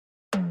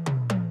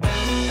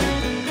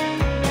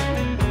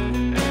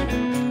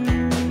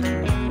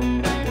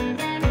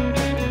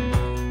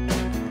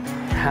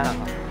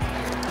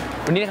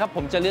วันนี้นะครับผ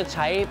มจะเลือกใ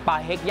ช้ปลา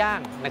เฮกย่า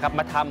งนะครับ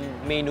มาท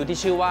ำเมนูที่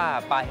ชื่อว่า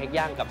ปลาเฮก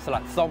ย่างกับสลั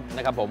ดส้มน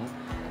ะครับผม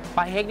ป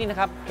ลาเฮกนี่นะ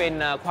ครับเป็น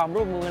ความ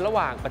ร่วมมือระห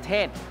ว่างประเท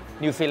ศ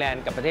นิวซีแลน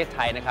ด์กับประเทศไท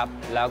ยนะครับ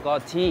แล้วก็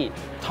ที่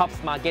Top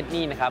Market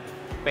นี่นะครับ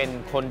เป็น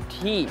คน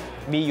ที่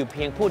มีอยู่เ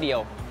พียงผู้เดียว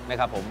นะ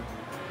ครับผม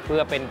เพื่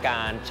อเป็นก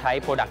ารใช้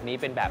โปรดักต์นี้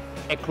เป็นแบบ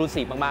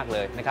Exclusive มากๆเล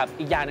ยนะครับ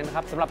อีกอย่างนึงนะค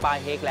รับสำหรับปลา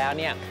เฮกแล้ว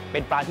เนี่ยเป็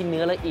นปลาที่เ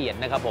นื้อละเอียด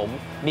นะครับผม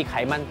มีไข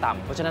มันต่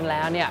ำเพราะฉะนั้นแ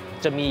ล้วเนี่ย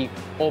จะมี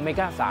โอเม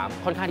ก้า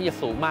 3ค่อนข้างที่จะ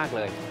สูงมากเ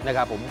ลยนะค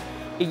รับผม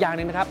อีกอย่าง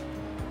นึงนะครับ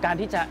การ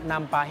ที่จะน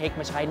ำปลาเฮก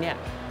มาใช้เนี่ย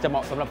จะเหมา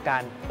ะสำหรับกา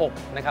รอบ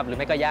นะครับหรือ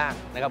ไม่ก็ย่าง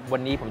นะครับวั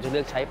นนี้ผมจะเลื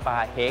อกใช้ปลา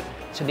เฮก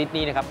ชนิด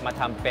นี้นะครับมา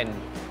ทำเป็น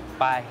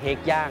ปลาเฮก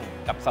ย่าง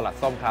กับสลัด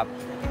ส้มครับ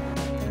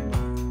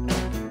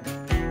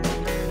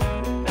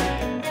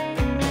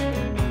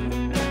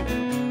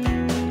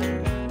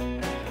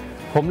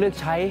ผมเลือก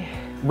ใช้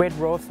เวท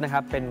โรสนะค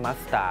รับเป็นมั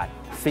สตาร์ด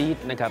ซีด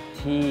นะครับ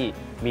ที่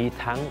มี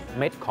ทั้งเ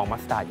ม็ดของมั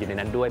สตาร์ดอยู่ใน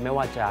นั้นด้วยไม่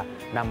ว่าจะ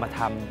นำมา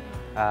ทำ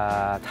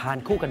ทาน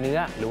คู่กับเนื้อ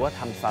หรือว่า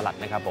ทำสลัด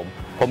นะครับ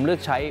ผมเลือก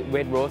ใช้เว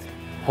ทโรส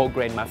โฮเก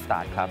รนมัสตา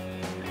ร์ดครับ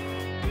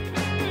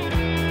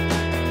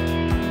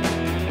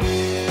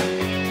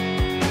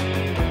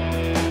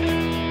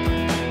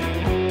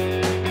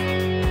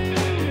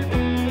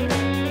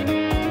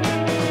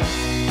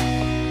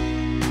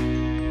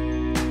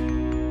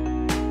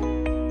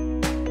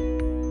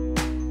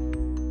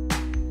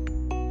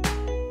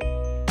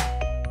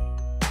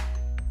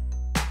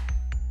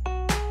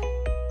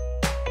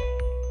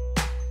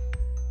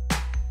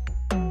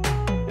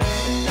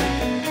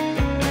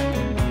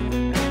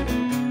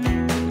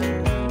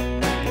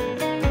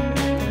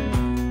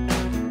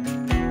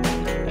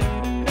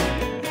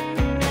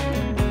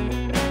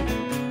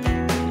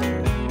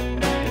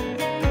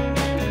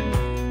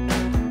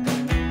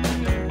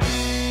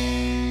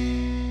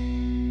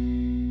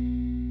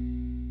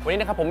วัน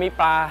นี้นะครับผมมี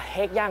ปลาเฮ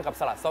กย่างกับ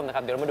สลัดส้มนะค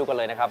รับเดี๋ยวเรามาดูกัน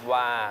เลยนะครับ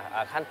ว่า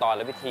ขั้นตอนแ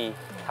ละวิธี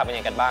ทำเป็น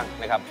ยังไงกันบ้าง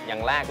นะครับอย่า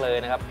งแรกเลย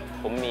นะครับ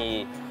ผมมี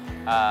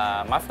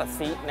มัสตาร์ด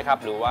ซีดนะครับ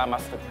หรือว่ามั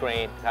สตาร์ดเกร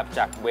นครับจ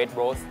ากเวทโ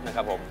รสนะค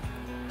รับผม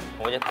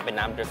ก็จะทำเป็น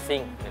น้ำดรสซิ่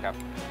งนะครับ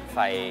ใ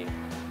ส่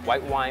ไว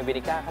ท์ไวน์วิ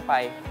นิก้าเข้าไป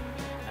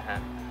นะฮะ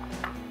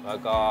แล้ว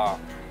ก็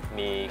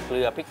มีเก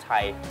ลือพริกไท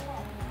ย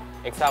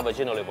extra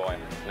virgin olive oil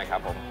นะครับ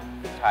ผม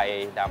พริกไทย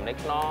ดำเล็ก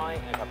น้อย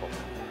นะครับผม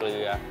เกลื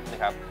อนะ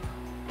ครับ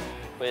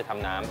เพื่อจะท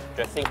ำน้ำ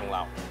dressing ของเร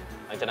า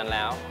หลังจากนั้นแ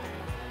ล้ว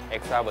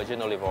extra virgin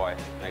olive oil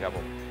นะครับ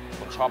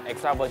ผมชอบ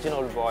extra virgin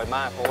olive oil ม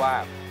ากเพราะว่า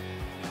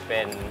เป็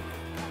น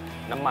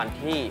น้ำมัน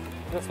ที่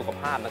เพื่อสุข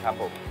ภาพนะครับ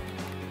ผม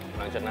ห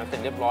ลังจากนั้นเสร็จ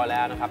เรียบร้อยแ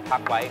ล้วนะครับพั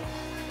กไว้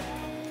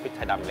พริกไท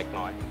ยดำเล็ก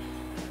น้อย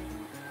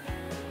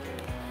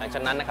หลังจา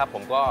กนั้นนะครับผ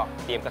มก็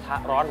เตรียมกระทะ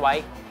ร้อนไว้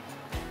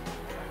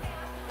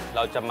เร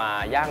าจะมา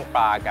ย่างป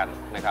ลากัน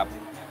นะครับ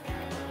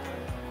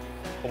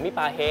ผมมีป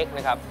ลาเฮกน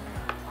ะครับ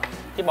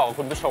ที่บอกกับ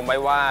คุณผู้ชมไว้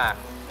ว่า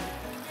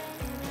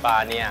ปลา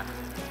เนี่ย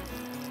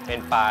เป็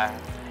นปลา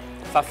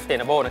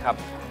sustainable นะครับ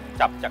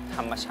จับจากธ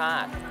รรมชา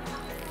ติ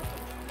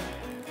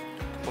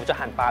ผมจะ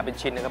หั่นปลาเป็น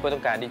ชิ้นนะครับเพื่อต้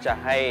องการที่จะ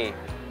ให้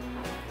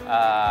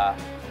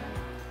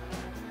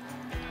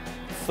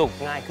สุก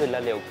ง่ายขึ้นแล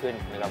ะเร็วขึ้น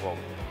นะครับผม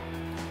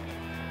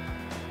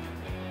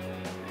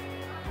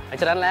หลัง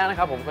จากนั้นแล้วนะค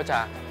รับผมก็จะ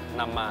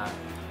นำมา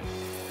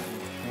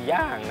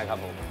ย่างนะครับ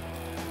ผม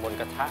บน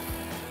กระทะ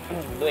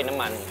ด้วยน้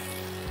ำมัน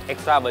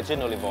extra virgin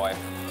olive oil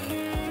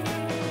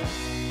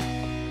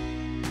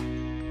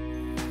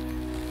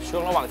ช่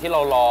วงระหว่างที่เร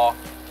ารอ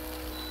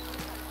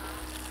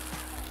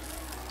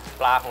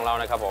ปลาของเรา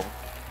นะครับผ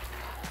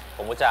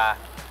มก็จะ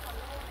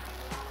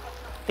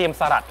เตรียม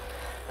สลัด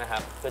นะครั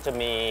บก็จะ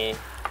มี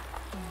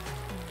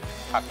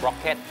ผักร็อก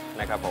เก็ต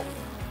นะครับผม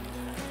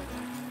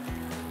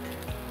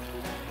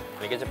อั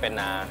นนี้ก็จะเป็น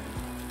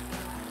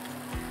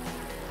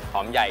ห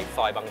อมใหญ่ซ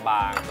อยบ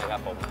างๆนะครั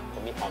บผม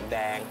มีหอมแด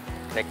ง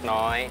เล็ก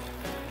น้อย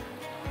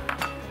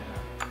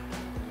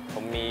ผ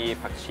มมี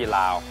ผักชีล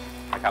าว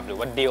นะครับหรือ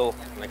ว่าดิล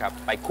นะครับ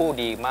ไปคู่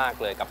ดีมาก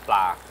เลยกับปล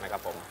านะครั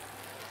บผม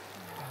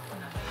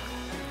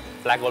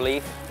black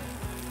olive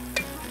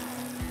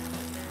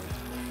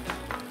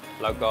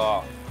แล้วก็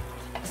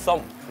ส้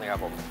มนะครับ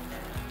ผม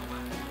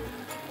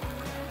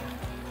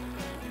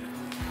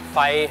ไฟ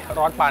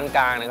ร้อนปานก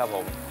ลางนะครับผ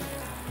ม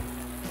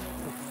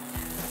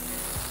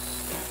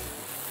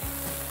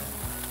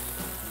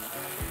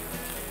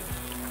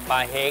ปลา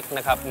เฮกน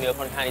ะครับเนื้อ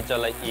ค่อนข้างจะ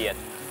ละเอียด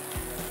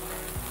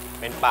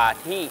เป็นปลา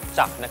ที่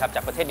จับนะครับจ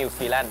ากประเทศนิว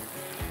ซีแลนด์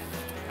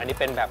อันนี้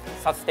เป็นแบบ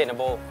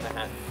sustainable นะฮ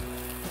ะ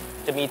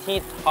จะมีที่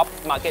Top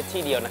Market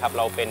ที่เดียวนะครับเ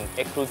ราเป็น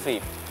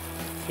Exclusive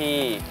ที่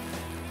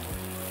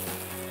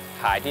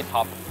ขายที่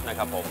Top นะค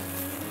รับผม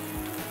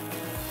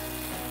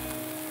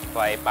ไฟ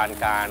ปาน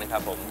กลางนะครั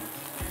บผม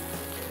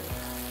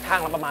ข้า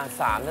งละประมาณ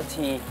3 นา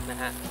ทีนะ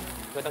ฮะ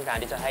เพื่อต้องการ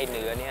ที่จะให้เ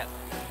นื้อเนี่ย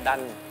ด้าน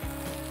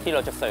ที่เร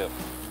าจะเสิร์ฟ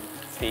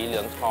สีเหลื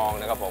องทอง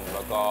นะครับผมแ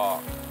ล้วก็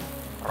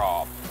กรอ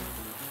บ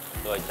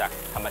โดยจาก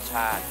ธรรมช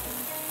าติ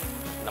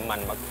น้ำมัน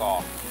มะกอ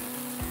ก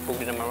คลุก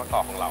ด้วยน้ำมันมะก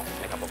อกของเรา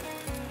นะครับผม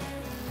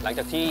หลังจ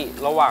ากที่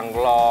ระหว่าง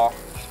รอ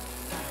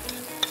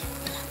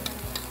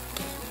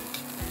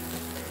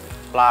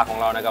ปลาของ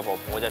เรานะครับผม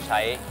ก็จะใช้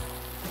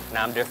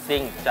น้ำ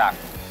dressing จาก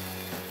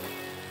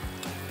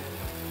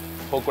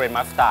โปรเกรน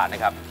มัสตาร์ดน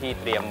ะครับที่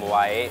เตรียมไ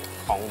ว้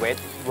ของเวท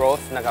โร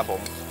สนะครับผ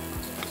ม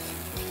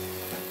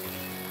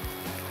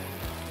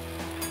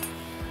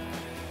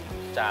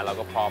จานเรา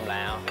ก็พร้อมแ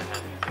ล้วนะฮ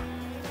ะ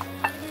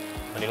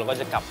วันนี้เราก็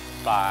จะกลับ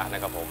ปลานะ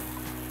ครับผม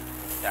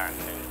จาน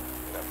หนึ่ง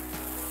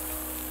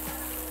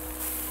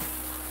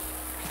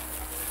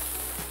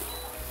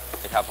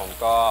นะครับผม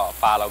ก็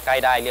ปลาเราใกล้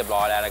ได้เรียบร้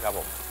อยแล้วนะครับผ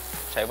ม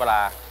ใช้เวลา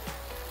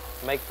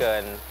ไม่เกิ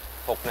น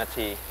6 นา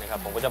ทีนะครับ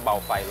ผมก็จะเบา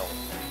ไฟลง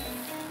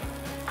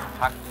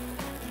พัก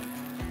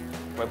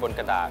ไว้บน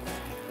กระดาษ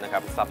นะครั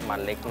บซับมั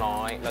นเล็กน้อ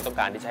ยแล้วต้อง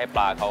การที่จะให้ป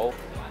ลาเขา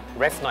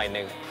เรสหน่อยห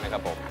นึ่งนะครั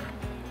บผม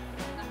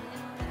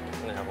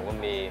ก็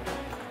มี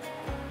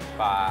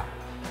ปลา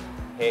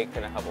เฮก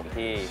นะครับผม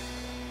ที่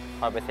ท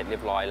อดไปเสร็จเรี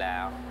ยบร้อยแล้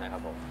วนะครั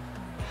บผม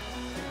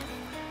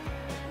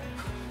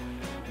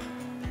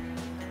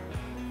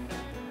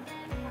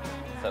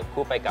เสิร์ฟ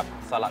คู่ไปกับ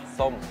สลัด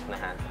ส้มน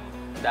ะฮะ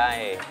ได้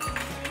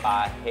ปลา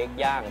เฮก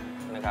ย่าง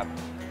นะครับ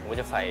ผมก็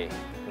จะใส่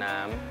น้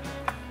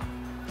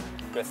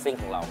ำเดรสซิ่ง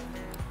ของเรา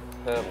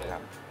เพิ่มนะค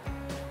รับ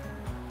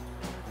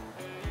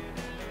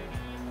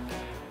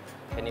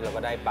แค่นี้เรา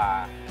ก็ได้ปลา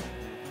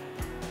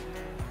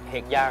เฮ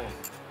กย่าง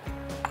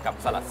กับ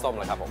สลัดส้ม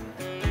แล้วครับผม